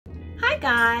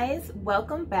guys,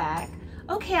 welcome back.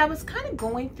 Okay, I was kind of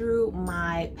going through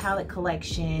my palette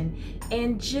collection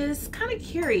and just kind of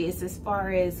curious as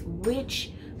far as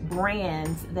which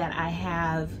brands that I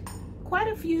have quite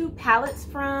a few palettes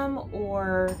from,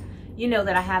 or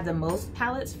that I have the most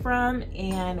palettes from.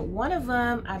 And one of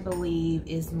them I believe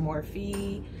is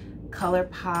Morphe,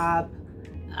 ColourPop,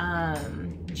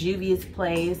 Juvia's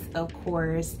Place, of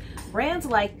course, brands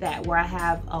like that where I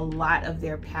have a lot of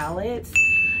their palettes.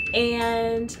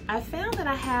 And I found that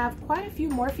I have quite a few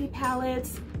Morphe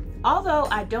palettes, although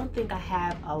I don't think I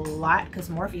have a lot because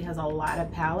Morphe has a lot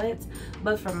of palettes.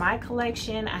 But for my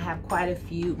collection, I have quite a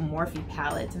few Morphe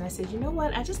palettes. And I said, you know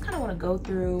what? I just kind of want to go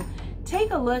through,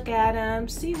 take a look at them,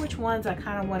 see which ones I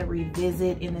kind of want to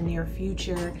revisit in the near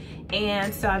future.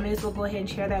 And so I may as well go ahead and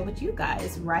share that with you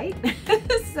guys, right?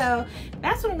 So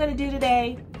that's what I'm going to do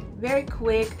today. Very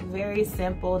quick, very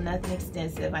simple, nothing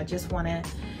extensive. I just want to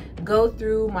go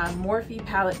through my Morphe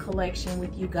palette collection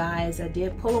with you guys. I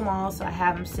did pull them all, so I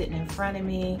have them sitting in front of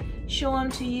me, show them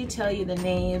to you, tell you the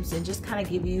names, and just kind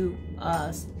of give you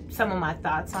some of my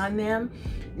thoughts on them.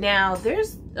 Now,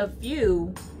 there's a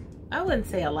few, I wouldn't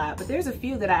say a lot, but there's a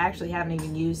few that I actually haven't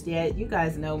even used yet. You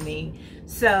guys know me.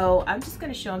 So I'm just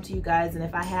going to show them to you guys, and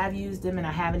if I have used them and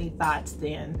I have any thoughts,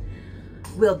 then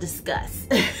we'll discuss.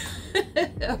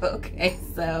 Okay,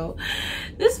 so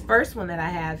this first one that I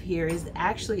have here is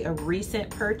actually a recent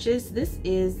purchase. This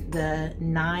is the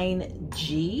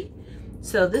 9G.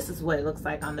 So this is what it looks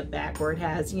like on the back, where it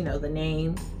has, the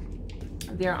name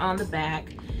there on the back.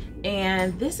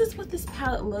 And this is what this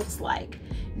palette looks like.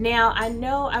 Now,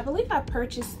 I believe I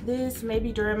purchased this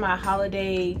maybe during my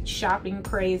holiday shopping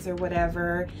craze or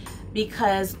whatever,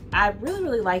 because I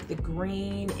really like the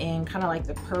green and kind of like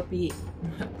the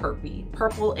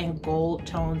purple and gold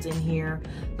tones in here.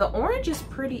 The orange is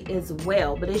pretty as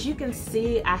well, but as you can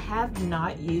see, I have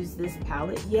not used this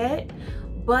palette yet,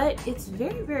 but it's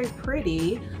very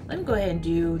pretty. Let me go ahead and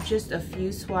do just a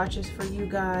few swatches for you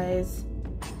guys.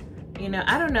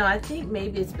 I don't know, I think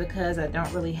maybe it's because I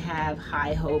don't really have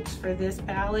high hopes for this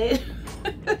palette.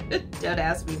 Don't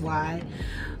ask me why.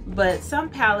 But some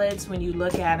palettes, when you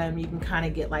look at them, you can kind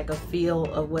of get like a feel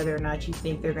of whether or not you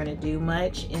think they're going to do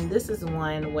much. And this is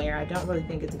one where I don't really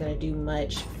think it's going to do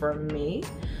much for me.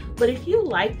 But if you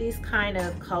like these kind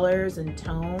of colors and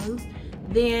tones,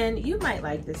 then you might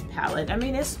like this palette. I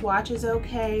mean, its swatch is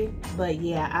okay, but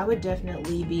yeah, I would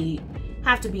definitely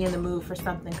have to be in the mood for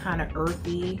something kind of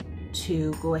earthy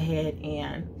to go ahead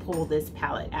and pull this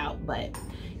palette out. But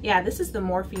yeah, this is the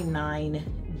Morphe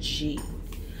 9G.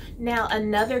 Now,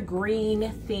 another green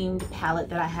themed palette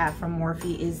that I have from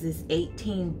Morphe is this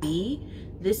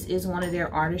 18B. This is one of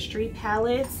their artistry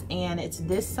palettes, and it's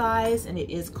this size, and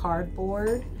it is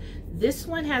cardboard. This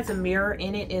one has a mirror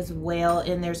in it as well,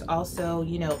 and there's also,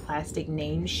 plastic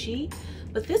name sheet.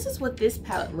 But this is what this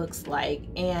palette looks like,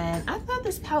 and I thought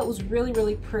this palette was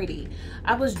really pretty.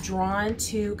 I was drawn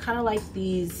to kind of like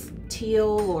these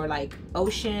teal or like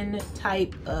ocean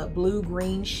type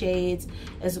blue-green shades,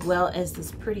 as well as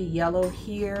this pretty yellow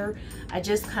here. I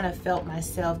just kind of felt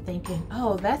myself thinking,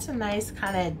 oh, that's a nice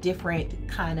kind of different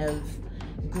kind of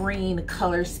green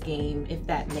color scheme, if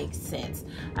that makes sense.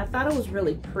 I thought it was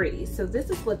really pretty. So this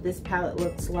is what this palette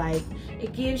looks like.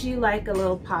 It gives you like a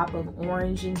little pop of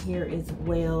orange in here as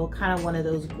well, kind of one of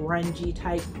those grungy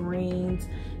type greens.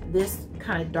 This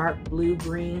kind of dark blue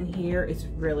green here is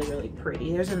really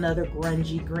pretty. There's another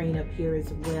grungy green up here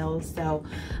as well. So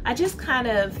I just kind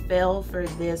of fell for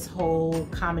this whole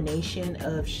combination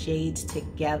of shades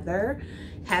together.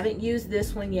 Haven't used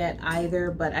this one yet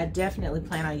either, but I definitely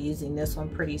plan on using this one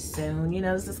pretty soon.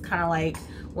 This is kind of like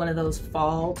one of those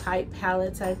fall type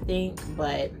palettes, I think,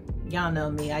 but y'all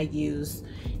know me, I use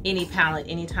any palette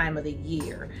any time of the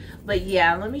year. But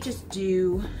yeah, let me just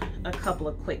do a couple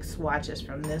of quick swatches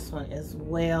from this one as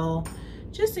well,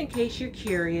 just in case you're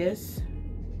curious.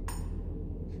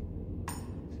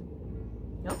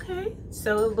 Okay,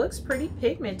 so it looks pretty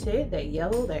pigmented, that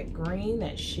yellow, that green,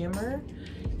 that shimmer.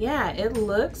 Yeah, it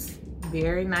looks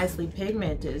very nicely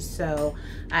pigmented. So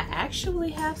I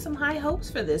actually have some high hopes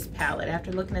for this palette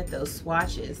after looking at those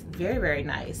swatches. Very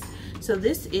nice. So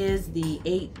this is the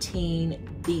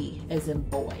 18B as in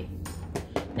boy.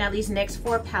 Now these next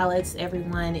four palettes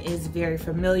everyone is very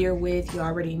familiar with. You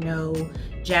already know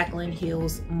Jaclyn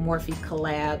Hill's Morphe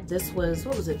collab. This was,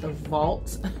 what was it, the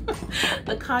Vault,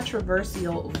 the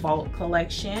controversial Vault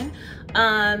collection.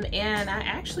 And I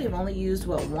actually have only used,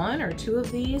 what, one or two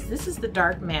of these. This is the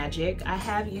Dark Magic. I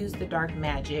have used the Dark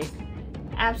Magic.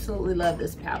 Absolutely love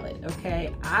this palette,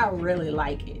 okay? I really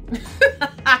like it.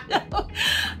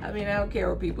 I mean, I don't care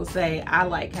what people say. I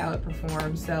like how it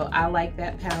performs, so I like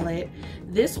that palette.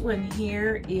 This one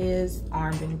here is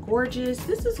Armed and Gorgeous.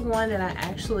 This is one that I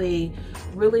actually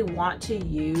really want to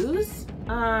use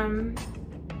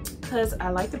because I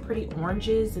like the pretty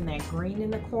oranges and that green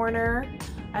in the corner.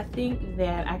 I think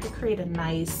that I could create a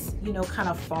nice, you know, kind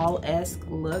of fall-esque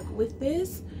look with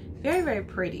this. Very, very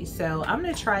pretty. So I'm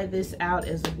gonna try this out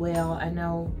as well. I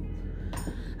know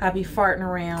I'll be farting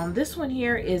around. This one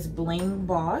here is Bling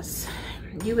Boss.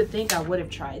 You would think I would have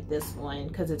tried this one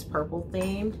because it's purple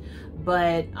themed,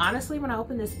 but honestly, when I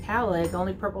open this palette, the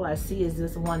only purple I see is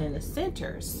this one in the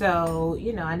center. So,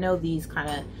 you know, I know these kind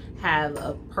of have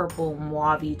a purple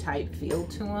mauve type feel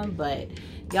to them, but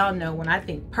y'all know when I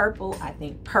think purple, I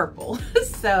think purple.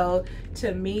 So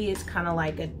to me, it's kind of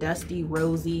like a dusty,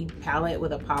 rosy palette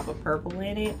with a pop of purple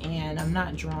in it, and I'm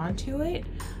not drawn to it.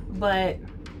 But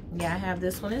yeah, I have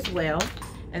this one as well.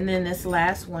 And then this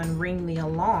last one, Ring the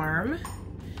Alarm.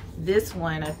 This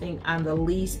one, I think I'm the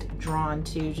least drawn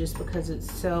to just because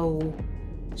it's so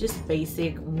just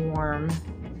basic, warm,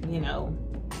 you know,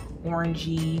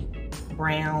 orangey,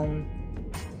 brown,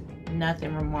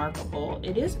 nothing remarkable.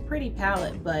 It is a pretty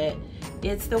palette, but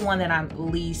it's the one that I'm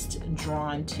least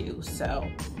drawn to. So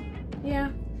yeah.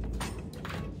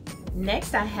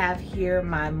 Next I have here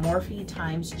my Morphe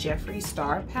times Jeffree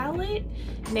Star palette.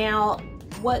 Now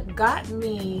what got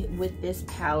me with this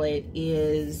palette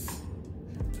is,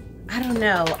 I don't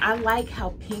know, I like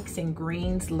how pinks and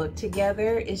greens look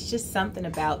together. It's just something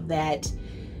about that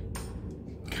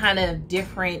kind of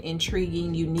different,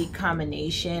 intriguing, unique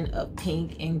combination of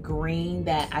pink and green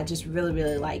that I just really,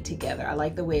 really like together. I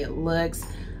like the way it looks.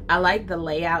 I like the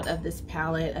layout of this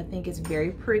palette. I think it's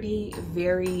very pretty,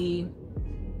 very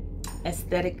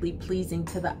aesthetically pleasing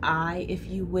to the eye, if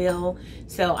you will.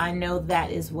 So I know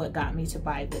that is what got me to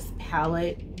buy this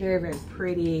palette. Very, very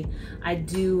pretty. I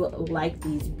do like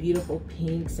these beautiful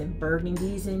pinks and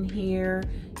burgundies in here.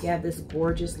 You have this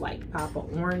gorgeous like pop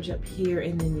of orange up here,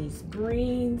 and then these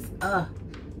greens.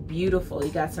 Beautiful.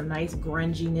 You got some nice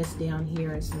grunginess down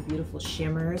here and some beautiful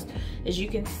shimmers. As you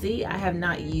can see, I have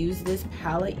not used this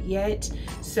palette yet,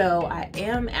 so I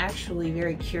am actually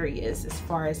very curious as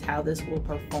far as how this will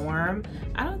perform.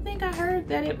 I don't think I heard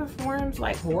that it performs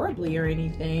like horribly or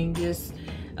anything, just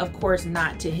of course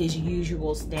not to his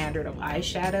usual standard of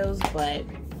eyeshadows, but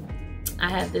I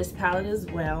have this palette as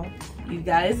well. You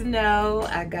guys know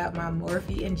I got my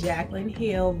Morphe and Jaclyn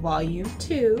Hill Volume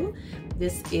 2.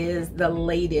 This is the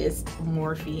latest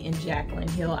Morphe and Jaclyn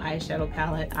Hill eyeshadow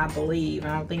palette, I believe. I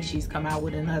don't think she's come out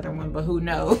with another one, but who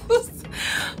knows?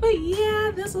 But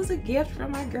yeah, this was a gift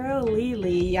from my girl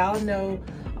Lily. Y'all know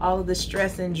all of the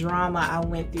stress and drama I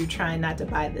went through trying not to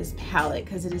buy this palette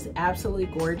because it is absolutely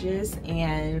gorgeous.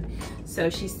 And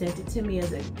so she sent it to me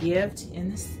as a gift,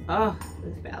 and this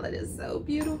palette is so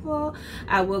beautiful.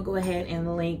 I will go ahead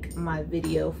and link my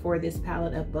video for this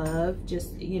palette above,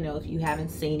 just, you know, if you haven't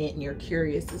seen it and you're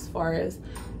curious as far as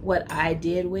what I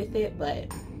did with it.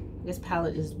 But this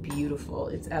palette is beautiful.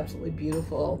 It's absolutely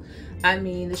beautiful. I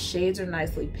mean, the shades are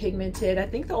nicely pigmented. I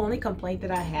think the only complaint that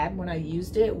I had when I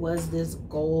used it was this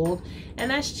gold,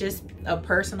 and that's just a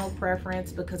personal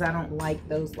preference because I don't like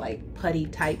those like putty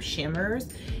type shimmers,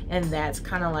 and that's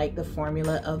kind of like the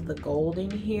formula of the gold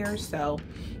in here. So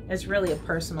it's really a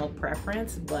personal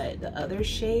preference, but the other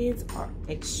shades are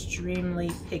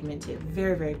extremely pigmented.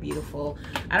 Very, very beautiful.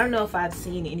 I don't know if I've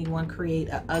seen anyone create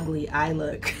an ugly eye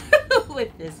look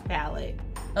with this palette.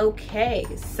 Okay,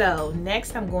 so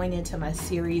next I'm going into my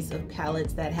series of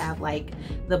palettes that have like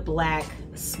the black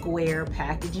square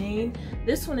packaging.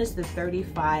 This one is the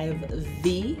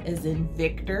 35V as in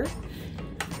Victor.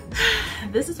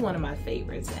 This is one of my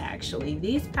favorites actually.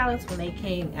 These palettes, when they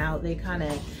came out, they kind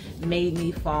of made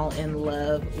me fall in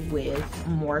love with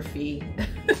Morphe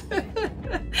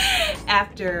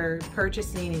after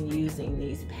purchasing and using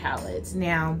these palettes.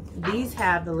 Now, these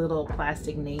have the little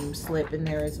plastic name slip in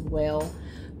there as well,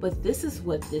 but this is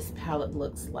what this palette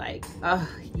looks like.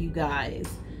 You guys,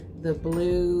 the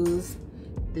blues,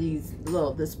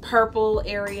 this purple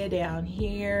area down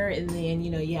here, and then, you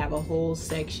know, you have a whole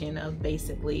section of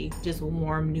basically just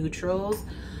warm neutrals.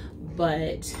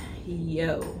 But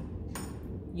yo,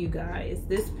 you guys,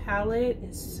 this palette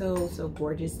is so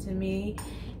gorgeous to me.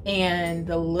 And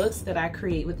the looks that I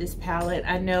create with this palette,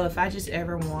 I know if I just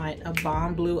ever want a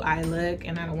bomb blue eye look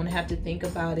and I don't want to have to think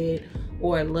about it,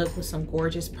 or look with some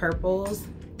gorgeous purples,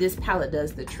 this palette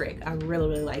does the trick. I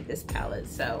really like this palette.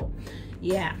 So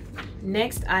yeah.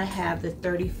 Next I have the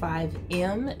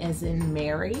 35M as in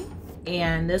Mary.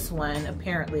 And this one,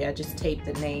 apparently I just taped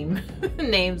the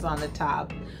names on the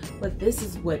top. But this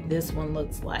is what this one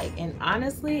looks like. And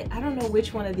honestly, I don't know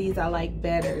which one of these I like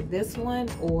better, this one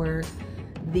or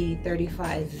the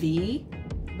 35V.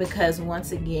 Because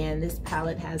once again, this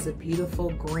palette has a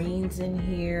beautiful greens in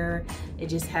here. It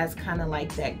just has kind of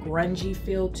like that grungy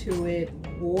feel to it.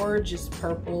 Gorgeous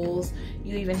purples.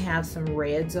 You even have some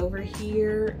reds over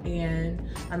here and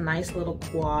a nice little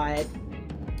quad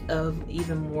of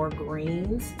even more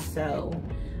greens. So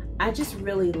I just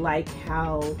really like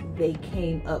how they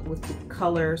came up with the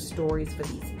color stories for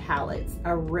these palettes.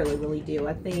 I really, really do.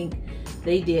 I think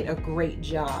they did a great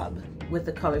job with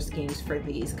the color schemes for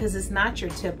these, because it's not your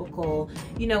typical,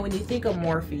 you know, when you think of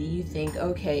Morphe, you think,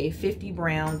 okay, 50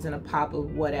 browns and a pop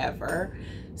of whatever.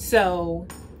 So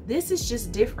this is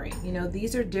just different. You know,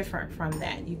 these are different from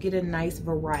that. You get a nice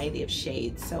variety of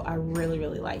shades. So I really,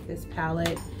 really like this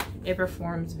palette. It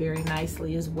performs very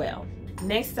nicely as well.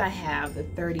 Next, I have the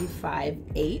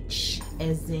 35H,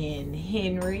 as in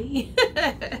Henry.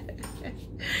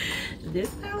 This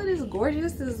palette is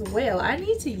gorgeous as well. I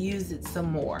need to use it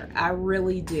some more. I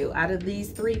really do. Out of these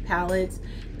three palettes,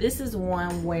 this is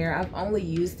one where I've only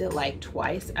used it like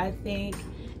twice, I think.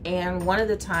 And one of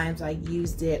the times I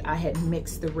used it, I had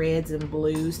mixed the reds and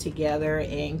blues together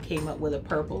and came up with a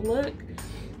purple look.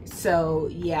 So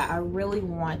yeah, I really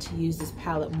want to use this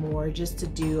palette more, just to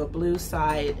do a blue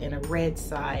side and a red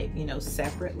side, you know,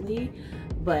 separately.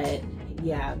 But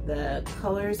yeah, the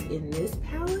colors in this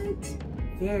palette,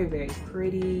 very, very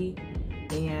pretty.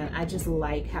 And I just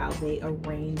like how they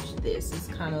arranged this. It's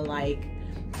kind of like,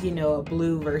 you know, a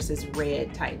blue versus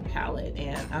red type palette,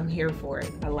 and I'm here for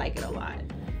it. I like it a lot.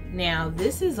 Now,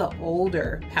 this is an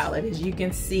older palette. As you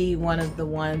can see, one of the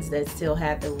ones that still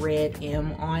had the red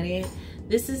M on it.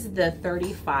 This is the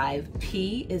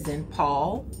 35P, is in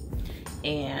Paul.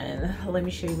 And let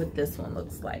me show you what this one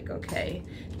looks like. Okay,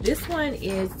 this one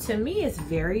is, to me, it's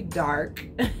very dark.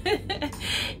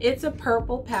 It's a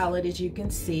purple palette, as you can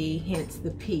see, hence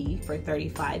the P for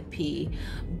 35P.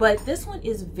 But this one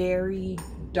is very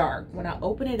dark. When I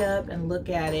open it up and look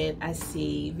at it, I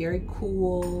see very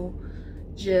cool,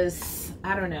 just,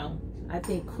 I don't know, I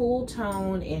think cool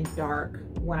tone and dark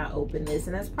when I open this,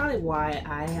 and that's probably why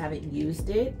I haven't used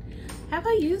it. Have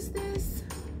I used this?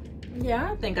 Yeah, I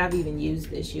don't think I've even used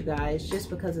this, you guys, just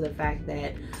because of the fact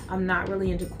that I'm not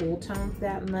really into cool tones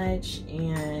that much,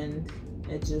 and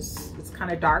it's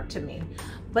kind of dark to me.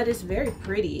 But it's very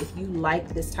pretty. If you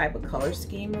like this type of color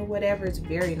scheme or whatever, it's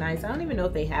very nice. I don't even know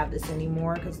if they have this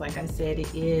anymore, because like I said,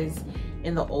 it is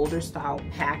in the older style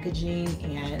packaging,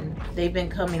 and they've been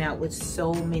coming out with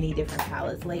so many different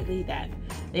palettes lately that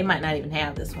they might not even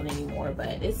have this one anymore,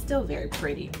 but it's still very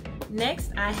pretty.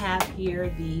 Next, I have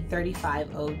here the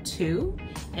 3502,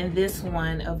 and this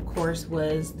one, of course,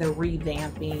 was the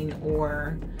revamping,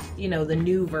 or, you know, the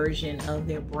new version of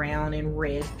their brown and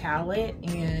red palette,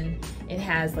 and it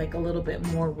has like a little bit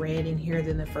more red in here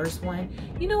than the first one.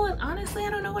 You know what, honestly, I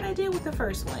don't know what I did with the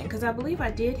first one, because I believe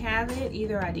I did have it.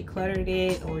 Either I decluttered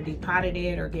it or depotted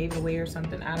it or gave it away or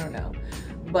something, I don't know.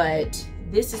 But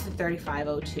this is the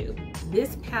 3502.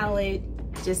 This palette,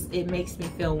 just, it makes me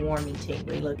feel warm and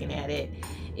tingly looking at it.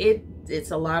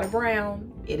 It's a lot of brown.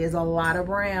 It is a lot of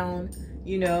brown.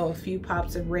 You know, a few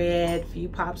pops of red, a few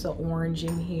pops of orange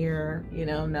in here. You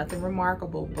know, nothing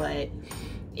remarkable, but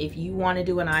if you want to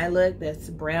do an eye look that's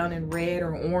brown and red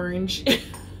or orange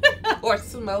or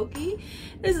smoky,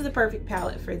 this is the perfect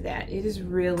palette for that. It is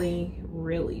really,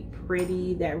 really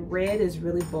pretty. That red is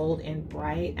really bold and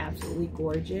bright, absolutely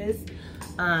gorgeous.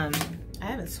 I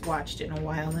haven't swatched it in a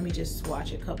while. Let me just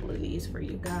swatch a couple of these for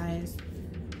you guys.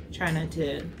 Try not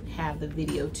to have the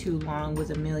video too long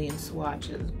with a million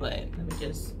swatches, but let me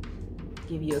just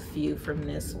give you a few from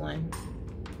this one.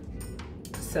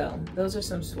 So those are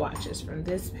some swatches from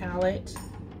this palette.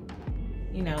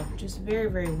 You know, just very,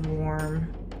 very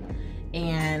warm,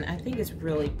 and I think it's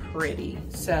really pretty.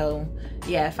 So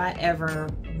yeah, if I ever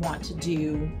want to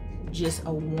do just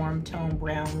a warm tone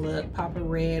brown look, pop a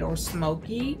red or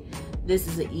smoky, this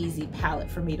is an easy palette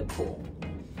for me to pull.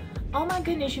 Oh my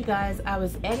goodness, you guys, I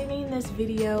was editing this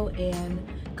video and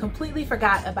completely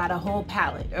forgot about a whole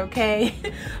palette, okay?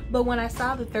 But when I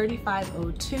saw the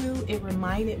 3502, it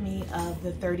reminded me of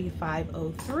the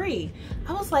 3503.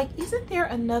 I was like, isn't there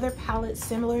another palette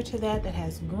similar to that that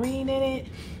has green in it?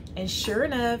 And sure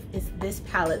enough, it's this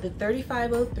palette, the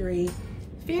 3503,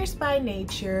 Fierce by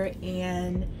Nature,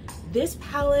 and this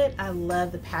palette, I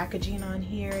love the packaging on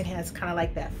here. It has kind of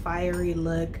like that fiery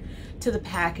look to the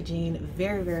packaging.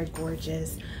 Very, very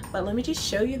gorgeous. But let me just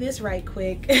show you this right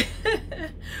quick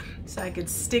so I could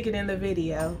stick it in the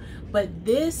video. But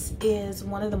this is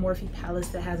one of the Morphe palettes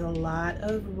that has a lot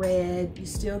of red. You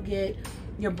still get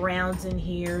your browns in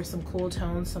here, some cool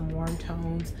tones, some warm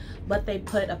tones, but they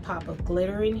put a pop of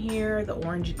glitter in here, the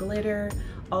orange glitter,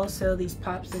 also these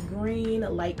pops of green, a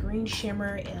light green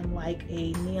shimmer, and like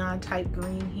a neon type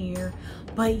green here.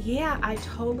 But yeah, I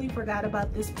totally forgot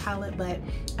about this palette, but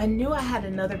I knew I had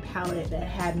another palette that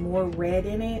had more red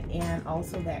in it and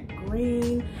also that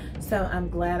green, so I'm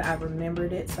glad I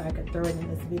remembered it so I could throw it in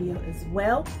this video as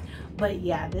well. But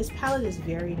yeah, this palette is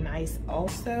very nice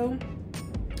also.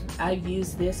 I've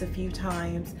used this a few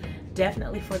times,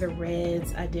 definitely for the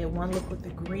reds. I did one look with the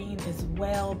green as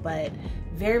well, but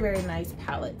very, very nice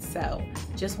palette. So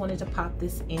just wanted to pop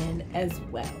this in as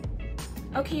well.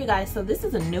 Okay, you guys, so this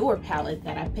is a newer palette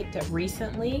that I picked up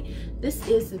recently. This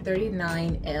is the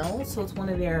 39L, so it's one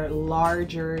of their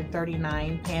larger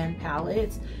 39 pan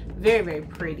palettes. Very, very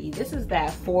pretty. This is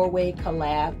that 4-way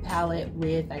collab palette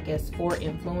with, I guess, 4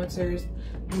 influencers,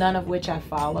 none of which I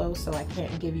follow, so I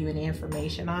can't give you any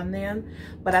information on them.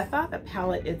 But I thought the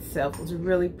palette itself was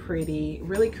really pretty,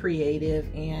 really creative,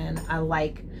 and I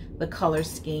like the color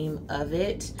scheme of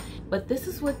it. But this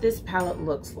is what this palette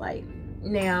looks like.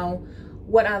 Now,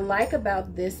 what I like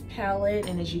about this palette,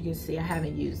 and as you can see, I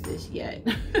haven't used this yet,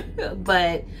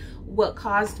 but what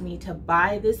caused me to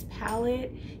buy this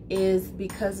palette is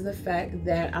because of the fact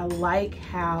that I like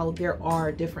how there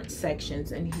are different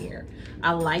sections in here.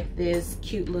 I like this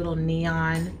cute little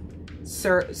neon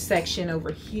section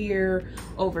over here.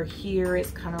 Over here,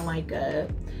 it's kind of like a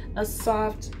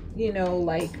soft, you know,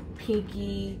 like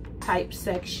pinky type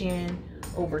section.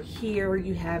 Over here,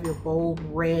 you have your bold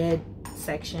red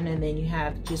section, and then you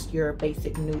have just your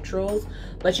basic neutrals,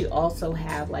 but you also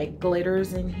have like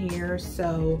glitters in here.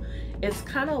 So it's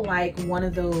kind of like one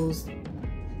of those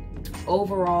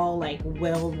overall like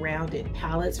well-rounded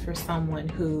palettes for someone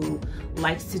who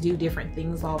likes to do different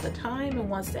things all the time and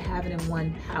wants to have it in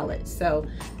one palette. So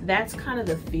that's kind of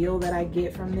the feel that I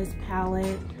get from this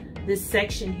palette. This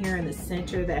section here in the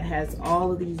center that has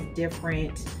all of these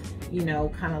different, you know,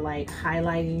 kind of like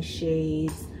highlighting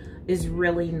shades is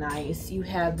really nice. You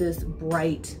have this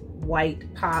bright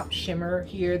white pop shimmer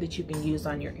here that you can use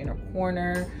on your inner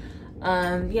corner.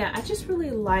 Yeah, I just really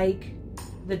like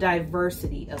the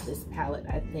diversity of this palette,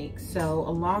 I think. So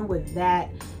along with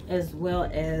that, as well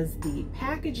as the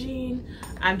packaging,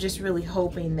 I'm just really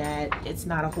hoping that it's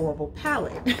not a horrible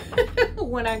palette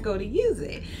when I go to use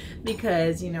it,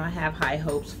 because, you know, I have high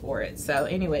hopes for it. So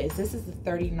anyways, this is the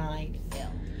 39L.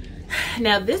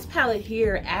 Now this palette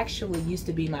here actually used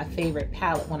to be my favorite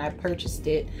palette when I purchased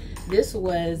it. This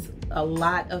was a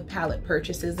lot of palette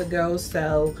purchases ago,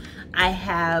 so I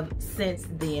have since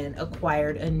then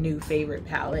acquired a new favorite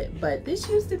palette. But this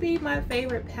used to be my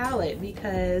favorite palette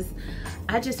because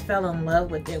I just fell in love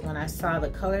with it when I saw the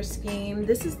color scheme.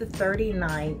 This is the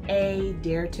 39A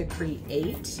Dare to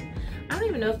Create. I don't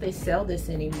even know if they sell this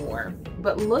anymore,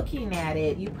 but looking at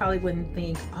it, you probably wouldn't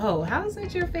think, oh, how is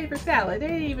that your favorite palette? There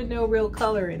ain't even no real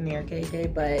color in there,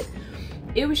 KK, but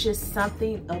it was just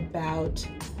something about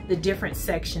the different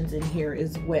sections in here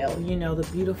as well. You know, the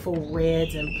beautiful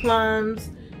reds and plums,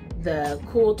 the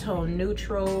cool tone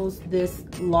neutrals, this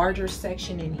larger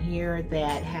section in here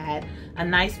that had a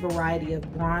nice variety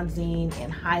of bronzing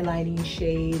and highlighting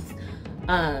shades,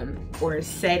 or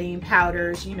setting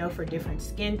powders, you know, for different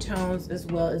skin tones, as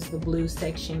well as the blue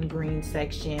section, green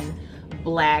section,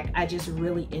 black. I just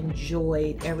really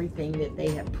enjoyed everything that they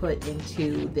have put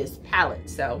into this palette.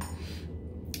 So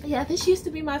yeah, this used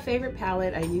to be my favorite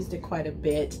palette. I used it quite a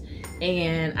bit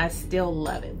and I still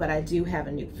love it, but I do have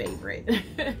a new favorite.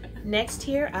 Next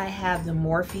here, I have the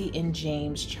Morphe and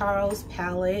James Charles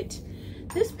palette.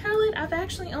 This palette I've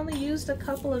actually only used a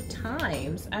couple of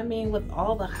times. I mean, with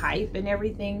all the hype and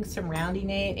everything surrounding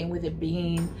it, and with it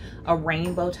being a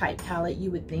rainbow type palette, you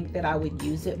would think that I would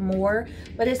use it more,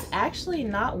 but it's actually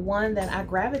not one that I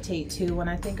gravitate to when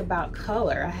I think about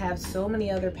color. I have so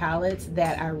many other palettes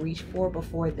that I reach for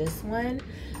before this one.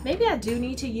 Maybe I do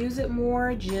need to use it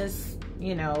more, just,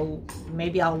 you know,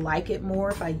 maybe I'll like it more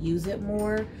if I use it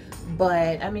more.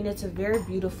 But I mean, it's a very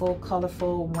beautiful,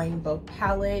 colorful rainbow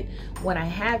palette. When I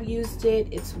have used it,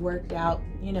 it's worked out,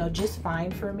 you know, just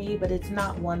fine for me, but it's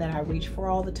not one that I reach for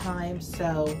all the time.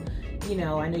 So, you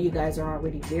know, I know you guys are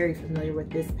already very familiar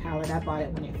with this palette. I bought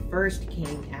it when it first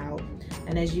came out,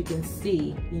 and as you can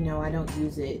see, you know, I don't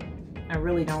use it. I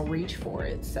really don't reach for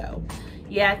it. So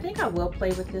Yeah, I think I will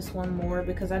play with this one more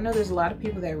because I know there's a lot of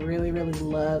people that really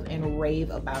love and rave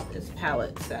about this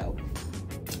palette. So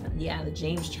yeah, the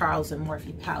James Charles and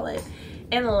Morphe palette.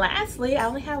 And lastly, I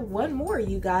only have one more,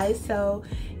 you guys. So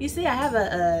you see I have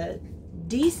a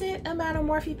decent amount of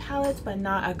Morphe palettes, but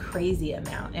not a crazy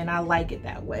amount, and I like it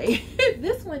that way.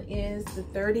 This one is the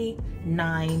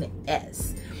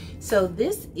 39S. So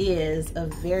this is a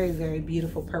very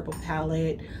beautiful purple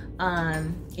palette.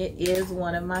 It is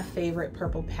one of my favorite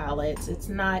purple palettes. It's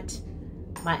not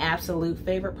my absolute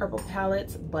favorite purple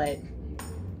palettes, but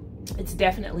it's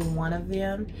definitely one of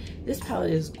them. This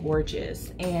palette is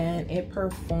gorgeous and it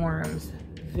performs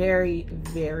very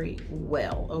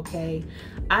well. Okay,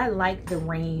 I like the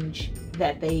range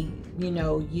that they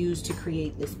use to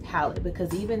create this palette,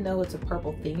 because even though it's a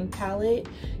purple themed palette,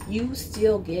 you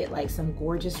still get like some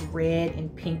gorgeous red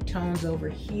and pink tones over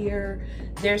here.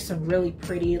 There's some really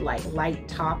pretty like light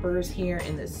toppers here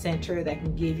in the center that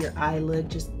can give your eye look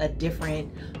just a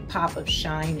different pop of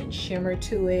shine and shimmer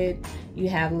to it. You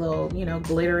have a little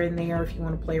glitter in there if you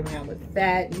want to play around with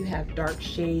that. You have dark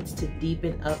shades to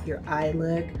deepen up your eye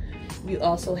look. You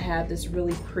also have this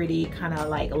really pretty kind of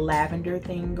like lavender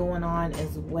thing going on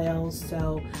as well.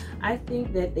 So I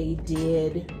think that they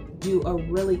did do a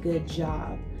really good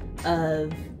job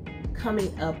of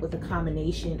coming up with a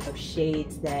combination of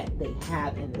shades that they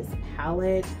have in this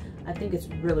palette. I think it's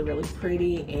really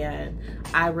pretty, and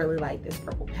I really like this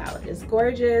purple palette. It's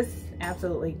gorgeous,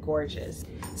 absolutely gorgeous.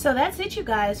 So that's it, you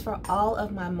guys, for all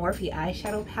of my Morphe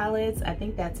eyeshadow palettes. I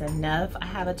think that's enough. I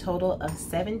have a total of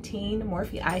 17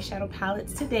 Morphe eyeshadow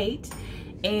palettes to date,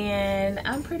 and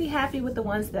I'm pretty happy with the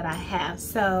ones that I have.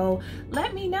 So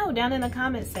let me know down in the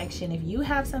comment section if you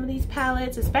have some of these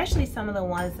palettes, especially some of the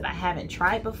ones that I haven't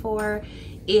tried before.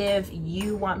 If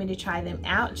you want me to try them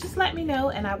out, just let me know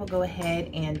and I will go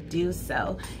ahead and do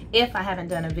so if I haven't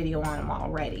done a video on them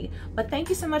already. But thank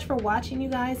you so much for watching, you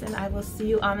guys, and I will see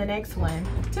you on the next one.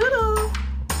 Toodles!